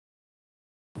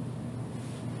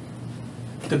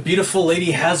The beautiful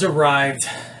lady has arrived.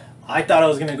 I thought I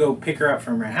was going to go pick her up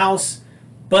from her house,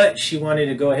 but she wanted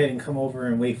to go ahead and come over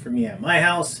and wait for me at my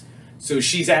house. So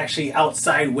she's actually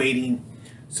outside waiting.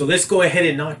 So let's go ahead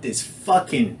and knock this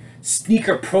fucking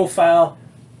sneaker profile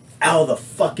out of the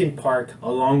fucking park,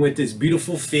 along with this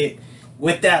beautiful fit,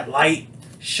 with that light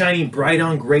shining bright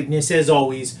on greatness as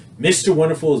always. Mr.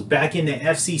 Wonderful is back in the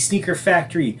FC Sneaker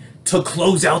Factory to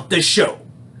close out the show.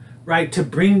 Right, to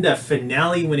bring the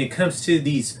finale when it comes to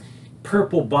these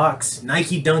purple box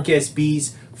Nike Dunk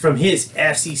SBs from his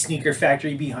FC Sneaker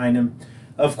Factory behind him.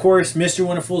 Of course, Mr.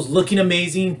 Wonderful is looking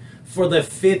amazing for the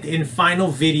fifth and final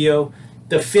video,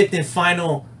 the fifth and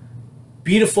final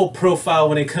beautiful profile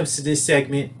when it comes to this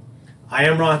segment. I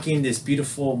am rocking this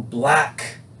beautiful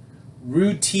black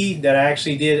Rude tee that I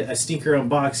actually did a sneaker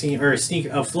unboxing, or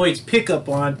a Floyd's pickup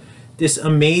on. This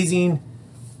amazing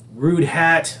Rude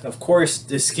hat, of course,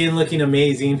 the skin looking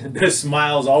amazing, the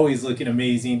smile's always looking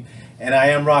amazing, and I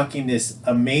am rocking this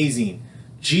amazing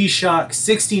G-Shock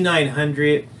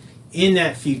 6900 in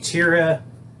that Futera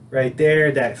right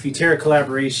there, that Futera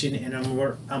collaboration, and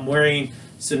I'm wearing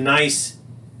some nice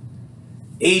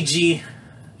AG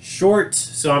shorts,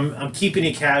 so I'm keeping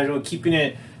it casual, keeping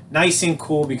it nice and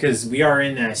cool because we are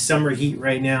in that summer heat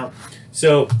right now.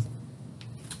 So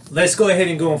let's go ahead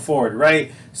and go forward,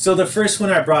 right? So the first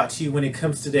one I brought to you when it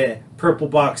comes to the purple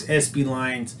box SB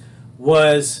lines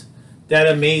was that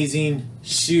amazing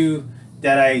shoe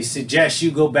that I suggest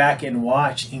you go back and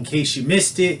watch in case you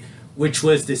missed it, which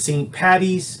was the St.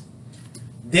 Patty's.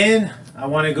 Then I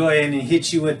want to go ahead and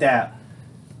hit you with that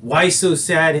Why So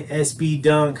Sad SB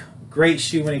Dunk. Great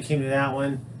shoe when it came to that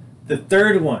one. The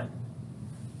third one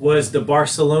was the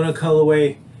Barcelona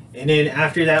colorway. And then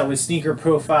after that was Sneaker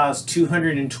Profiles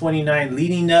 229,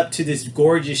 leading up to this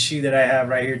gorgeous shoe that I have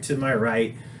right here to my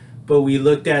right. But we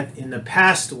looked at in the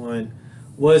past one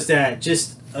was that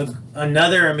just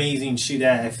another amazing shoe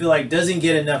that I feel like doesn't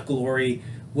get enough glory,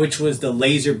 which was the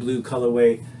laser blue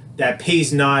colorway that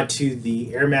pays nod to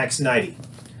the Air Max 90.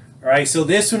 All right, so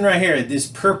this one right here, this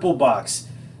purple box.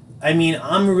 I mean,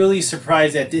 I'm really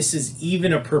surprised that this is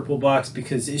even a purple box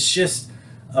because it's just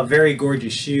a very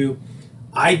gorgeous shoe.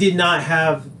 I did not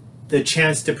have the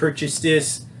chance to purchase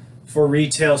this for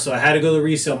retail, so I had to go to the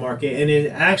resale market. And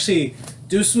it actually,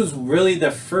 this was really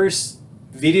the first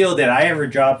video that I ever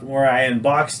dropped where I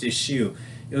unboxed this shoe.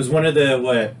 It was one of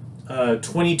the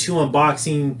 22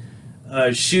 unboxing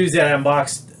shoes that I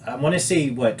unboxed. I want to say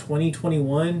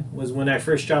 2021 was when I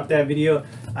first dropped that video.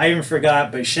 I even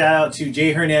forgot, but shout out to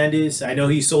Jay Hernandez. I know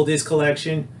he sold his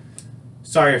collection.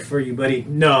 Sorry for you, buddy.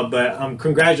 No, but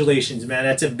congratulations, man.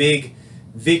 That's a big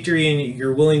victory, and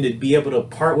you're willing to be able to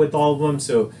part with all of them,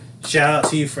 so shout out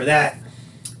to you for that.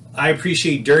 I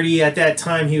appreciate Dirty at that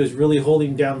time. He was really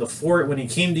holding down the fort when it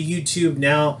came to YouTube.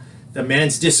 Now the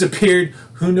man's disappeared.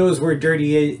 Who knows where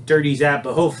Dirty's at,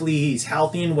 but hopefully he's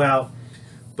healthy and well.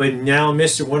 But now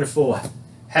Mr. Wonderful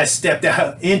has stepped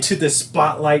out into the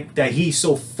spotlight that he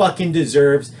so fucking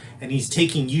deserves, and he's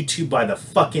taking YouTube by the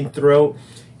fucking throat.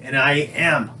 And I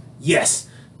am, yes,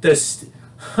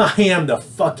 I am the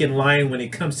fucking lion when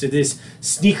it comes to this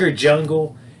sneaker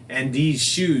jungle, and these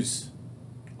shoes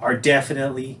are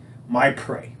definitely my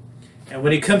prey. And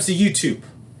when it comes to YouTube,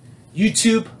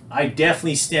 I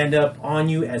definitely stand up on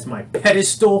you as my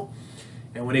pedestal.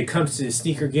 And when it comes to the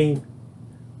sneaker game,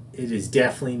 it is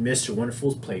definitely Mr.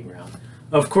 Wonderful's playground.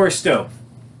 Of course, though,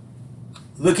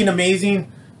 looking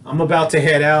amazing. I'm about to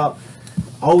head out.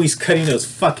 Always cutting those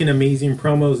fucking amazing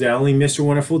promos that only Mr.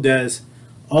 Wonderful does.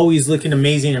 Always looking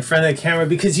amazing in front of the camera,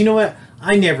 because you know what?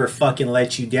 I never fucking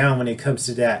let you down when it comes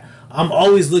to that. I'm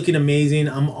always looking amazing.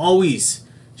 I'm always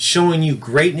showing you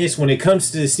greatness when it comes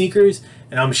to the sneakers,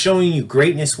 and I'm showing you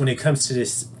greatness when it comes to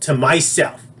this, to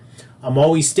myself. I'm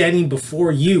always standing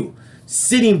before you,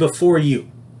 sitting before you,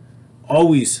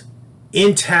 always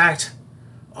intact,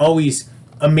 always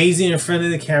amazing in front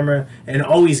of the camera, and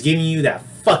always giving you that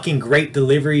fucking great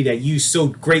delivery that you so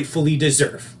gratefully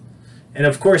deserve. And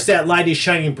of course, that light is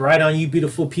shining bright on you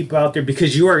beautiful people out there,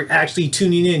 because you are actually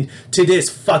tuning in to this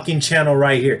fucking channel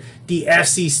right here, the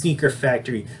FC Sneaker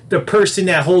Factory, the person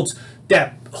that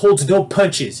holds no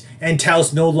punches and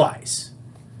tells no lies,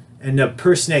 and the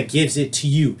person that gives it to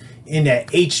you in that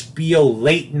HBO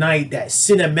late night, that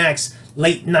Cinemax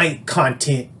late night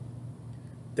content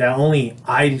that only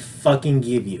I fucking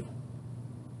give you.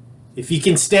 If you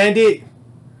can stand it,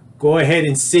 go ahead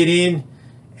and sit in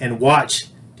and watch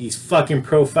these fucking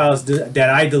profiles that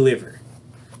I deliver.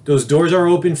 Those doors are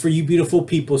open for you beautiful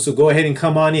people, so go ahead and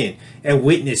come on in and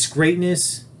witness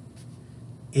greatness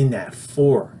in that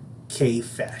 4K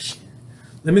fashion.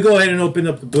 Let me go ahead and open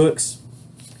up the books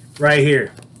right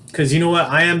here. Because you know what?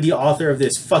 I am the author of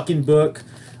this fucking book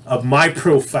of my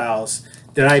profiles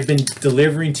that I've been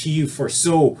delivering to you for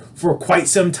quite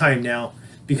some time now.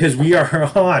 Because we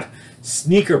are on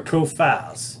sneaker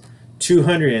profiles.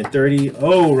 230.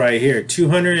 Oh, right here.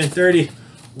 230.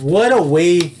 What a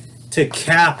way to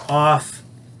cap off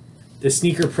the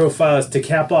sneaker profiles, to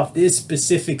cap off this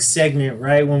specific segment,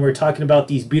 right? When we're talking about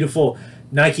these beautiful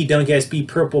Nike Dunk SB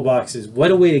purple boxes. What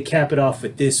a way to cap it off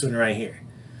with this one right here.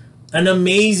 An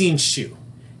amazing shoe.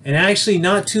 And actually,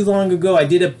 not too long ago, I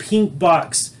did a pink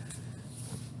box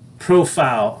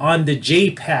profile on the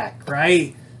J-Pack,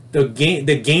 right? The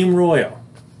Game Royal.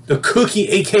 The Cookie,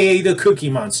 aka the Cookie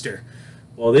Monster.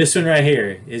 Well, this one right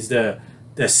here is the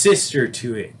sister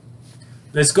to it.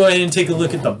 Let's go ahead and take a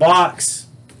look at the box.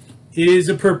 It is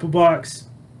a purple box.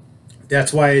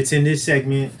 That's why it's in this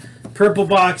segment. Purple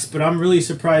box, but I'm really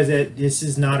surprised that this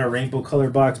is not a rainbow color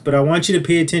box. But I want you to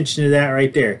pay attention to that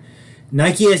right there.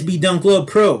 Nike SB Dunk Low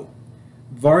Pro.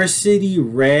 Varsity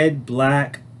red,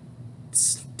 black,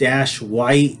 dash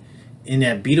white in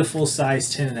that beautiful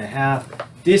size 10.5.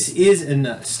 This is a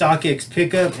StockX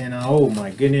pickup, and oh my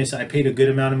goodness, I paid a good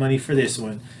amount of money for this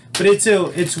one. But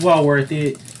it's well worth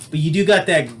it. But you do got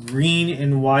that green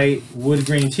and white wood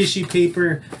grain tissue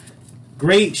paper.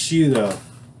 Great shoe though.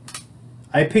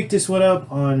 I picked this one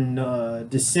up on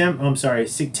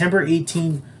September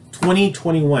 18,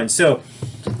 2021. So,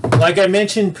 like I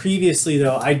mentioned previously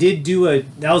though, I did do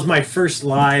that was my first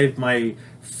live, my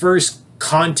first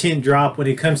content drop when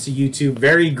it comes to YouTube.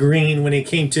 Very green when it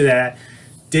came to that.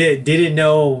 Didn't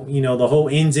know, you know, the whole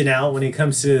ins and out when it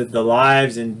comes to the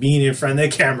lives and being in front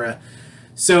of the camera.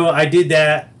 So I did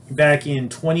that back in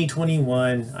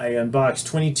 2021. I unboxed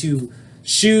 22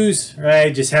 shoes,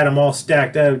 right? Just had them all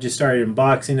stacked up, just started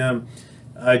unboxing them.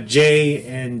 Jay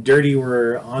and Dirty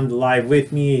were on the live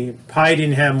with me. Probably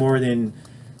didn't have more than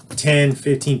 10,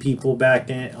 15 people back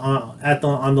then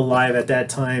on the live at that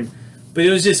time. But it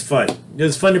was just fun. It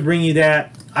was fun to bring you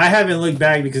that. I haven't looked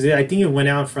back because I think it went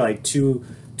out for like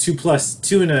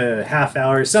 2.5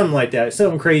 hours, something like that,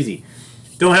 something crazy.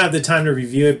 Don't have the time to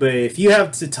review it, but if you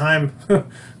have the time,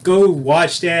 go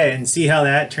watch that and see how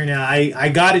that turned out. I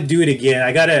got to do it again.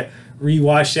 I got to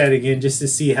rewatch that again just to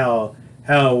see how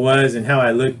it was and how I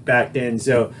looked back then.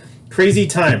 So crazy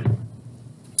time.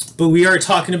 But we are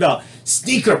talking about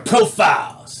sneaker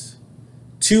profiles.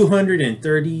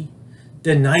 230,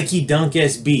 the Nike Dunk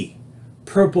SB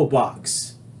purple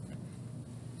box,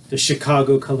 the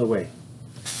Chicago colorway,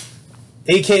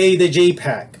 aka the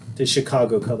J-Pack, the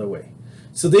Chicago colorway.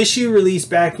 So this shoe released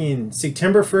back in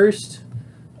September 1st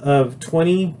of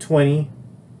 2020,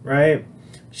 right?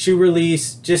 Shoe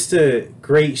release, just a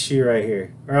great shoe right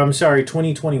here. Or I'm sorry,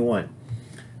 2021.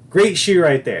 Great shoe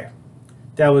right there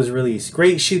that was released.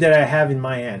 Great shoe that I have in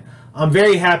my hand. I'm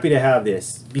very happy to have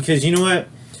this because you know what?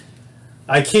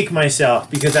 I kick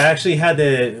myself because I actually had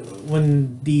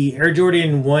when the Air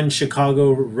Jordan 1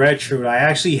 Chicago Retro, I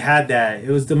actually had that. It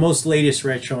was the most latest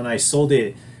retro and I sold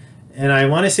it. And I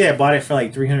want to say I bought it for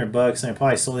like 300 bucks and I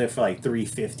probably sold it for like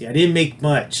 350. I didn't make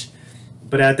much.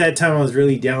 But at that time I was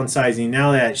really downsizing.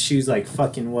 Now that shoe's like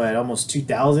fucking what, almost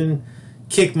 2,000?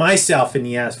 Kick myself in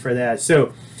the ass for that.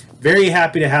 So very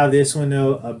happy to have this one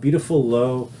though. A beautiful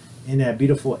low in that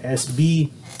beautiful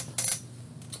SB.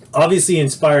 Obviously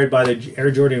inspired by the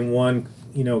Air Jordan 1,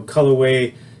 you know,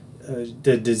 colorway,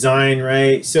 the design,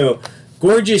 right? So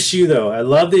gorgeous shoe though. I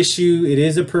love this shoe. It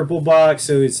is a purple box,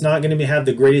 so it's not going to have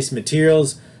the greatest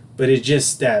materials, but it's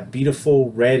just that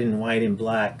beautiful red and white and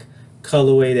black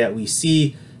colorway that we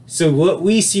see. So what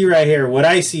we see right here, what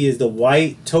I see is the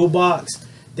white toe box,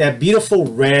 that beautiful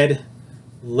red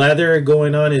leather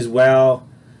going on as well,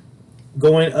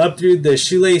 going up through the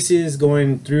shoelaces,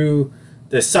 going through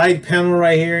the side panel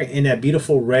right here in that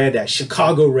beautiful red, that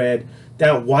Chicago red,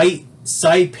 that white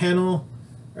side panel,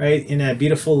 right, in that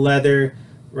beautiful leather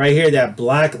right here, that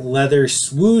black leather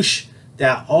swoosh,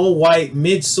 that all white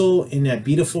midsole in that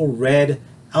beautiful red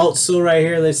outsole right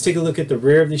here. Let's take a look at the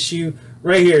rear of the shoe.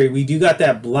 Right here, we do got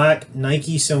that black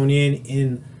Nike sewn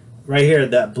in right here,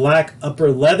 that black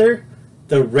upper leather,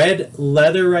 the red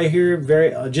leather right here,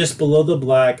 very just below the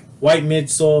black, white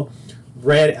midsole,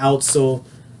 red outsole.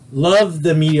 Love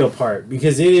the medial part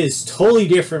because it is totally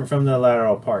different from the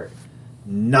lateral part.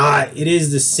 It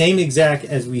is the same exact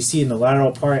as we see in the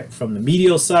lateral part from the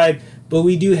medial side, but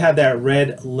we do have that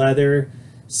red leather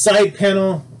side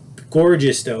panel.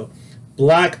 Gorgeous though.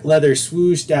 Black leather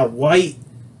swoosh, that white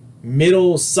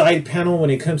middle side panel when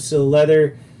it comes to the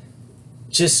leather,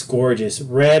 just gorgeous.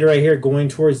 Red right here going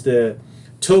towards the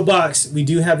toe box. We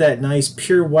do have that nice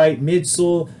pure white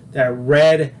midsole, that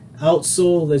red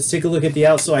outsole. Let's take a look at the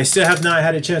outsole. I still have not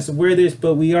had a chance to wear this,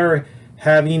 but we are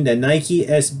having the Nike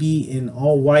SB in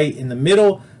all white in the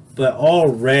middle, but all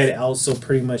red outsole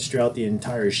pretty much throughout the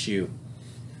entire shoe.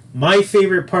 My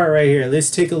favorite part right here,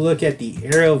 let's take a look at the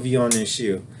aerial view on this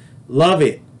shoe. Love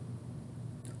it.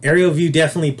 Aerial view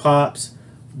definitely pops.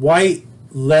 White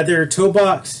leather toe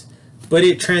box, but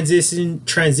it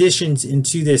transitions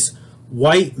into this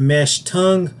white mesh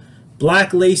tongue,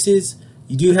 black laces.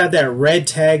 You do have that red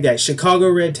tag, that Chicago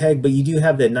red tag, but you do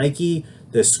have the Nike,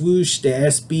 the swoosh, the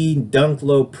SB Dunk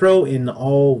Low Pro in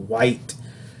all white.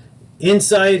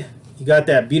 Inside, you got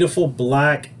that beautiful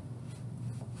black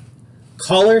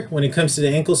collar when it comes to the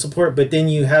ankle support, but then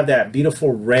you have that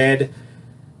beautiful red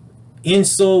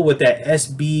insole with that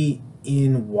SB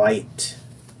in white.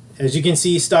 As you can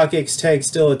see, StockX tag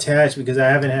still attached because I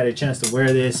haven't had a chance to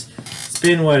wear this. It's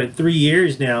been, what, 3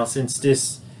 years now since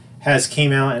this has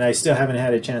came out, and I still haven't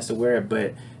had a chance to wear it,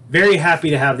 but very happy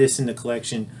to have this in the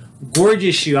collection.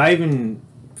 Gorgeous shoe. I even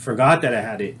forgot that I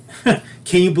had it.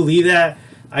 Can you believe that?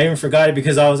 I even forgot it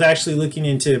because I was actually looking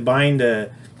into buying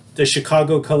the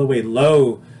Chicago colorway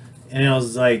low, and I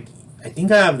was like, I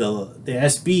think I have the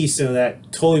SB, so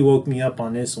that totally woke me up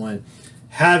on this one.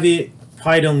 Have it.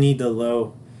 Probably don't need the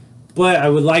low, but I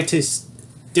would like to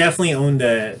definitely own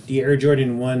the Air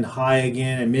Jordan 1 high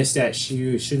again. I missed that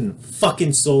shoe. Shouldn't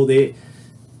fucking sold it.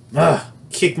 Ugh,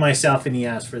 kick myself in the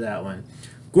ass for that one.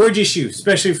 Gorgeous shoe,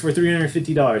 especially for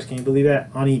 $350. Can you believe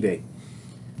that? On eBay.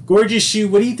 Gorgeous shoe.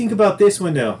 What do you think about this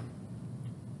one, though?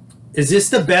 Is this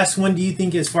the best one, do you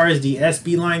think, as far as the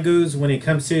SB line goes when it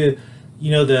comes to,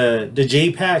 you know, the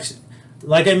J packs?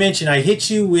 Like I mentioned, I hit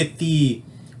you with the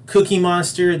Cookie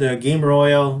Monster, the Game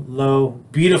Royale low.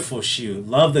 Beautiful shoe.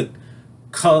 Love the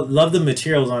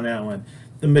materials on that one.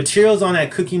 The materials on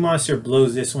that Cookie Monster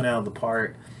blows this one out of the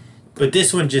park. But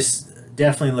this one just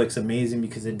definitely looks amazing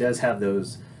because it does have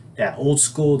that old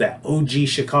school, that OG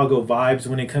Chicago vibes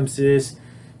when it comes to this.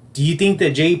 Do you think the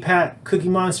J-Pack Cookie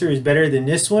Monster is better than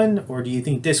this one? Or do you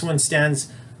think this one stands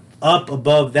up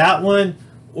above that one?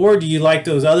 Or do you like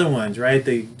those other ones, right?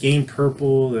 The Game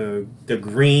Purple, the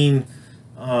green.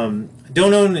 Don't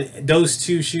own those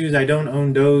two shoes. I don't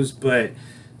own those, but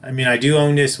I mean, I do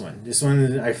own this one. This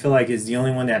one I feel like is the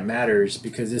only one that matters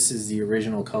because this is the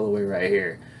original colorway right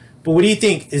here. But what do you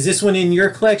think? Is this one in your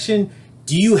collection?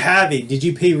 Do you have it? Did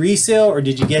you pay resale or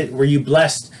were you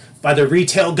blessed by the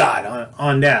retail god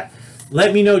on that?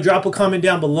 Let me know. Drop a comment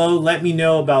down below. Let me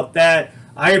know about that.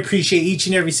 I appreciate each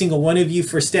and every single one of you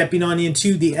for stepping on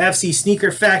into the FC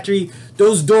Sneaker Factory.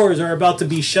 Those doors are about to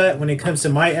be shut when it comes to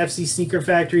my FC Sneaker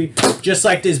Factory. Just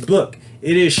like this book,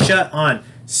 it is shut on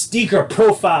Sneaker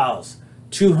Profiles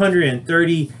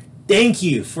 230. Thank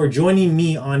you for joining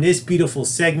me on this beautiful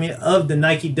segment of the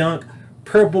Nike Dunk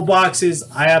purple boxes.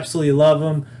 I absolutely love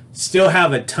them. Still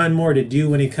have a ton more to do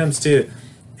when it comes to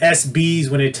SBs,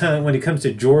 when it comes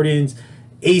to Jordans,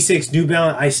 Asics, New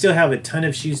Balance. I still have a ton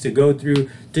of shoes to go through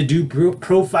to do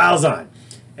profiles on.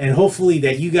 And hopefully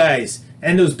that you guys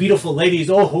and those beautiful ladies,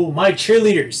 oh, my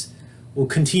cheerleaders, will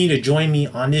continue to join me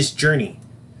on this journey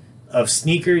of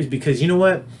sneakers, because you know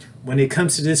what? When it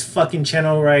comes to this fucking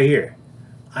channel right here,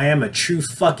 I am a true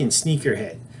fucking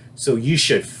sneakerhead. So you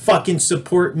should fucking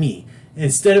support me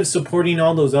instead of supporting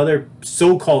all those other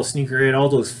so-called sneakerhead, all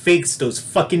those fakes, those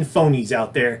fucking phonies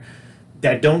out there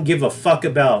that don't give a fuck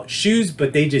about shoes,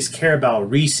 but they just care about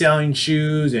reselling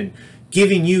shoes and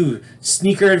giving you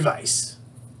sneaker advice.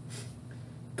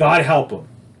 God help them.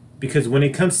 Because when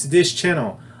it comes to this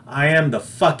channel, I am the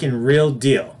fucking real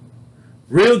deal.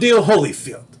 Real deal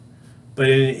Holyfield. But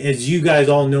as you guys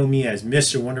all know me as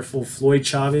Mr. Wonderful Floyd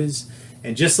Chavez,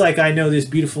 and just like I know this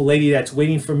beautiful lady that's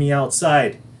waiting for me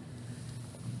outside,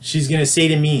 she's going to say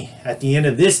to me at the end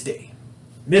of this day,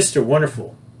 Mr.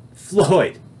 Wonderful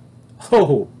Floyd,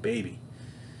 oh, baby,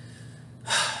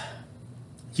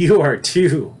 you are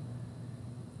too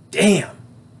damn